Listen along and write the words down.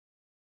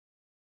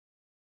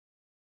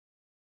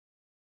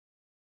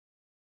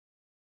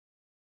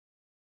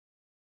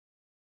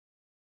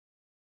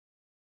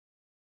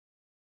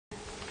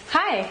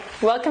Hi,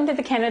 welcome to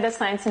the Canada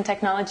Science and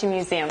Technology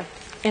Museum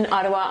in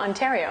Ottawa,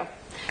 Ontario.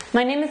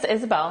 My name is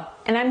Isabelle,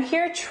 and I'm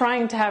here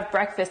trying to have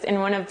breakfast in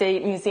one of the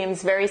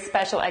museum's very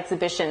special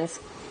exhibitions.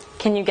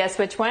 Can you guess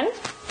which one?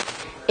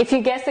 If you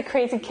guess the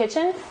Crazy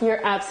Kitchen,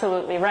 you're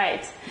absolutely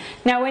right.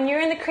 Now, when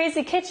you're in the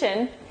Crazy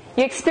Kitchen,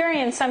 you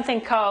experience something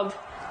called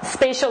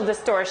spatial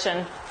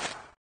distortion.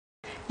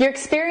 You're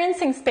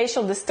experiencing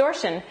spatial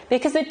distortion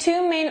because the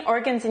two main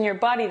organs in your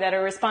body that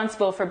are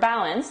responsible for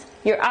balance,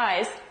 your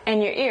eyes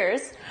and your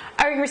ears,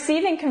 are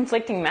receiving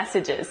conflicting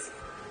messages.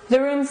 The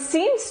room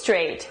seems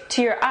straight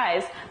to your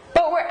eyes,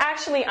 but we're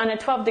actually on a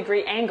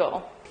 12-degree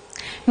angle.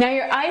 Now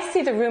your eyes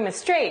see the room as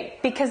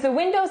straight because the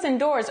windows and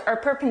doors are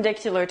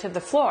perpendicular to the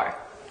floor.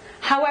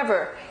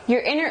 However,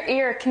 your inner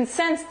ear can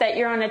sense that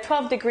you're on a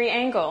 12-degree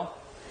angle.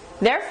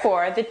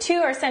 Therefore, the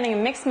two are sending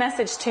a mixed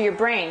message to your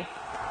brain.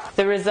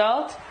 The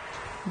result?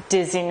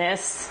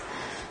 Dizziness.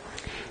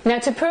 Now,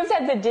 to prove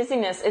that the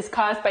dizziness is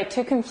caused by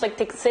two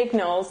conflicting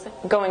signals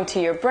going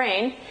to your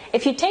brain,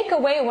 if you take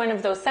away one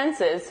of those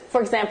senses,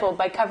 for example,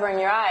 by covering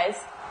your eyes,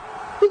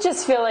 you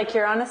just feel like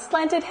you're on a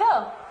slanted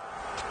hill.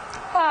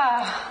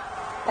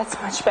 That's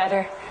much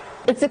better.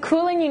 It's a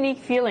cool and unique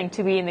feeling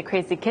to be in the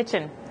Crazy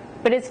Kitchen.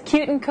 But as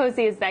cute and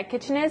cozy as that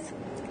kitchen is,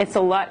 it's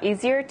a lot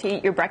easier to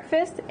eat your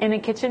breakfast in a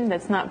kitchen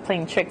that's not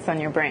playing tricks on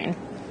your brain.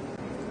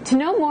 To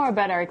know more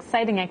about our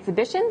exciting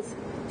exhibitions,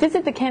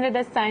 visit the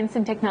Canada Science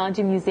and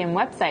Technology Museum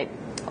website,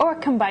 or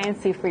come by and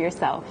see for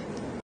yourself.